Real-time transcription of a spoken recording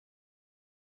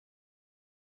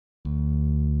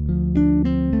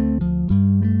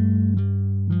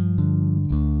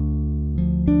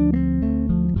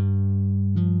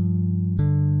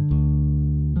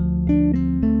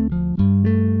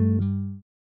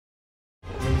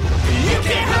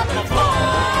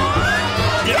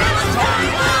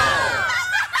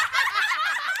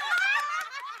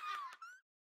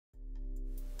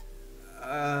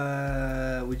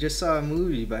just saw a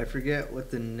movie, but I forget what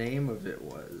the name of it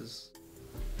was.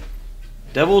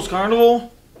 Devil's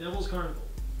Carnival? Devil's Carnival.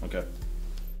 Okay.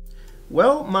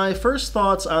 Well, my first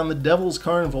thoughts on the Devil's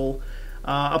Carnival,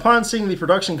 upon seeing the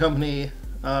production company,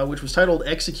 which was titled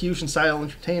Execution Style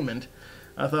Entertainment,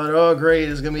 I thought, oh great,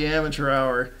 it's going to be Amateur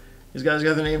Hour. These guys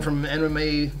got the name from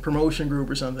MMA promotion group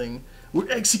or something. We're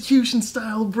Execution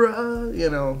Style, bruh.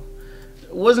 You know,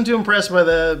 wasn't too impressed by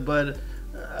that, but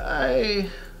I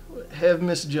have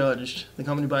misjudged the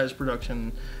company by its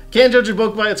production. Can't judge a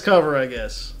book by its cover, I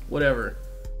guess. Whatever.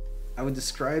 I would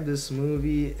describe this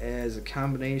movie as a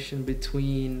combination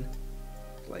between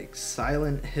like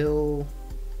Silent Hill,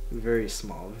 very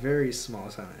small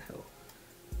Silent Hill.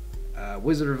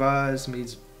 Wizard of Oz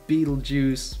meets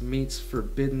Beetlejuice meets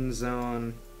Forbidden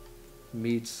Zone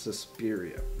meets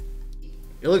Suspiria.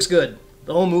 It looks good.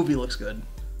 The whole movie looks good.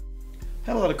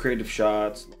 Had a lot of creative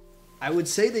shots. I would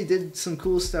say they did some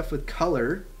cool stuff with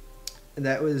color.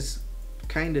 That was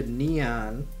kind of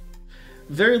neon.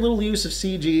 Very little use of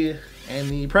CG, and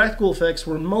the practical effects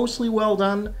were mostly well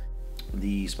done.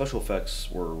 The special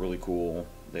effects were really cool.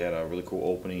 They had a really cool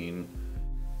opening.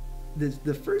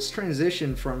 The first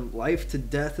transition from life to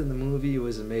death in the movie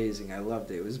was amazing. I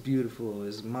loved it. It was beautiful. It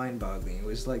was mind-boggling. It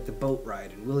was like the boat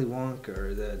ride in Willy Wonka,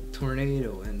 or the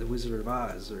tornado in The Wizard of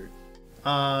Oz. There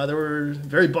were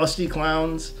very busty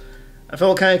clowns. I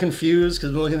felt kind of confused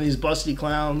because I'm looking at these busty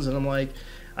clowns, and I'm like,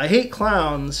 I hate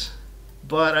clowns,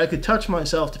 but I could touch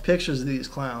myself to pictures of these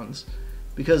clowns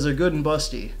because they're good and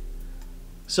busty.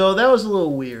 So that was a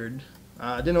little weird.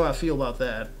 I didn't know how to feel about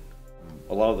that.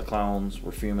 A lot of the clowns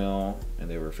were female, and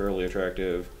they were fairly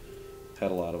attractive.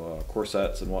 Had a lot of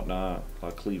corsets and whatnot, a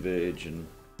lot of cleavage. And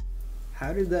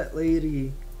how did that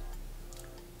lady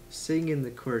sing in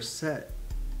the corset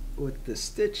with the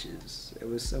stitches? It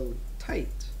was so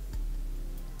tight.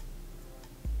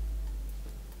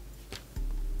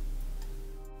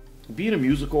 Being a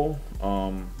musical,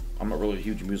 I'm not really a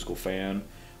huge musical fan,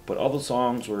 but all the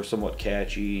songs were somewhat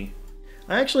catchy.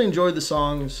 I actually enjoyed the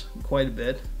songs quite a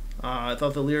bit. I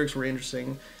thought the lyrics were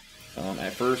interesting.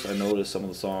 At first, I noticed some of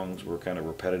the songs were kind of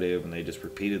repetitive, and they just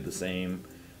repeated the same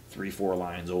 3-4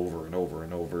 lines over and over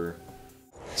and over.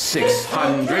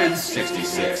 666.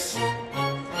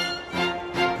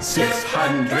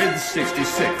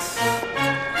 666.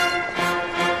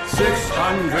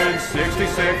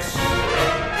 666.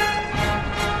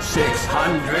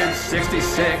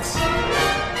 666.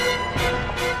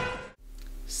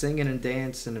 Singing and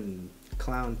dancing and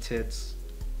clown tits.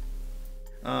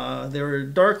 They were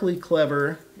darkly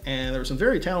clever, and there were some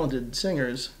very talented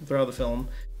singers throughout the film.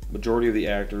 Majority of the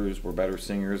actors were better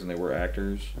singers than they were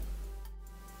actors.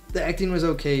 The acting was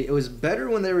okay. It was better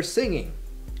when they were singing.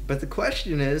 But the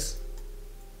question is,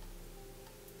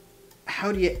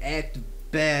 how do you act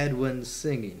bad when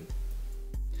singing?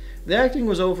 The acting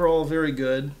was overall very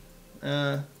good.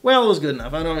 Well, it was good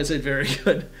enough. I don't want to say very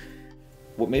good.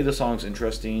 What made the songs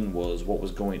interesting was what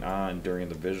was going on during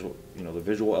the visual, the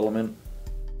visual element.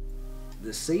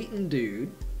 The Satan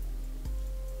dude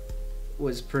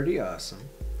was pretty awesome,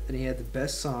 and he had the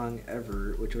best song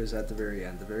ever, which was at the very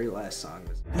end. The very last song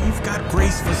was. We've got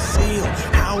grace for sale.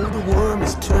 How the worm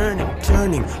is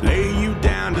turning. Lay you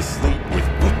down to sleep with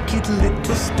wicked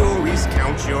little stories.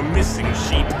 Count your missing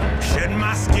sheep. Shed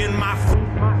my skin, my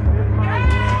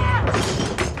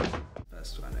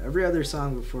best one. Every other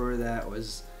song before that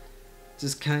was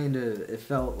just kind of. It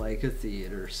felt like a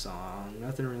theater song.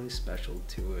 Nothing really special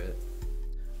to it.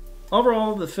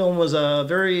 Overall, the film was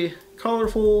very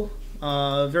colorful,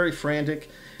 very frantic,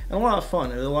 and a lot of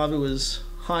fun. A lot of it was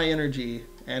high energy,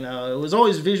 and it was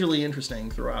always visually interesting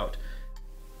throughout.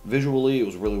 Visually, it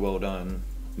was really well done.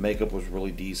 Makeup was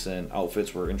really decent.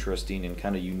 Outfits were interesting and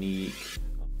kind of unique.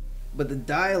 But the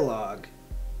dialogue,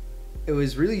 it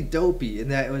was really dopey in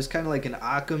that it was kind of like an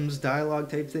Occam's dialogue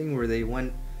type thing where they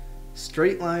went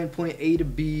straight line, point A to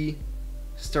B,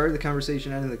 started the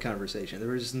conversation, ended the conversation. There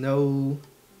was no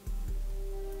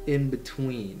in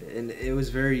between, and it was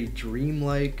very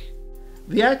dreamlike.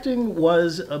 The acting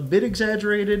was a bit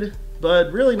exaggerated,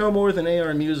 but really no more than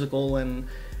AR musical, and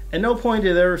at no point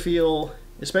did it ever feel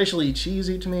especially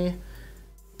cheesy to me.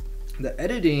 The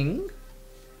editing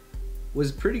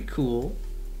was pretty cool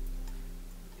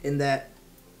in that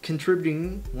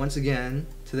contributing once again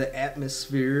to the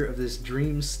atmosphere of this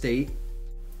dream state.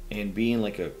 And being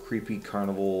like a creepy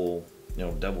carnival,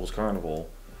 Devil's Carnival,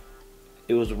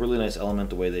 it was a really nice element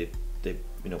the way they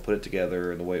put it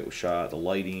together and the way it was shot, the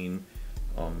lighting,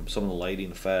 some of the lighting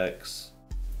effects.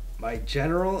 My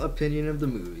general opinion of the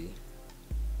movie,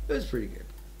 it was pretty good.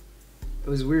 It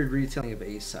was a weird retelling of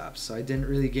Aesop, so I didn't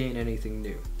really gain anything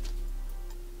new.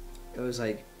 It was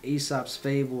like Aesop's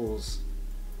Fables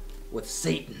with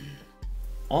Satan.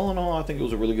 All in all, I think it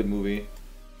was a really good movie.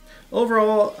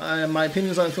 Overall, my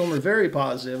opinions on the film are very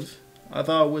positive. I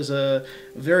thought it was a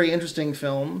very interesting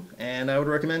film, and I would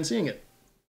recommend seeing it.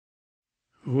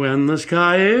 When the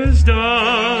sky is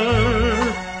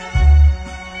dark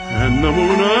and the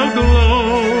moon aglow.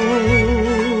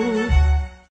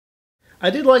 I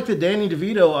did like that Danny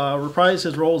DeVito reprised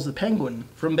his role as the Penguin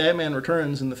from Batman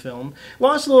Returns in the film.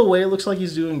 Lost a little weight, looks like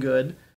he's doing good.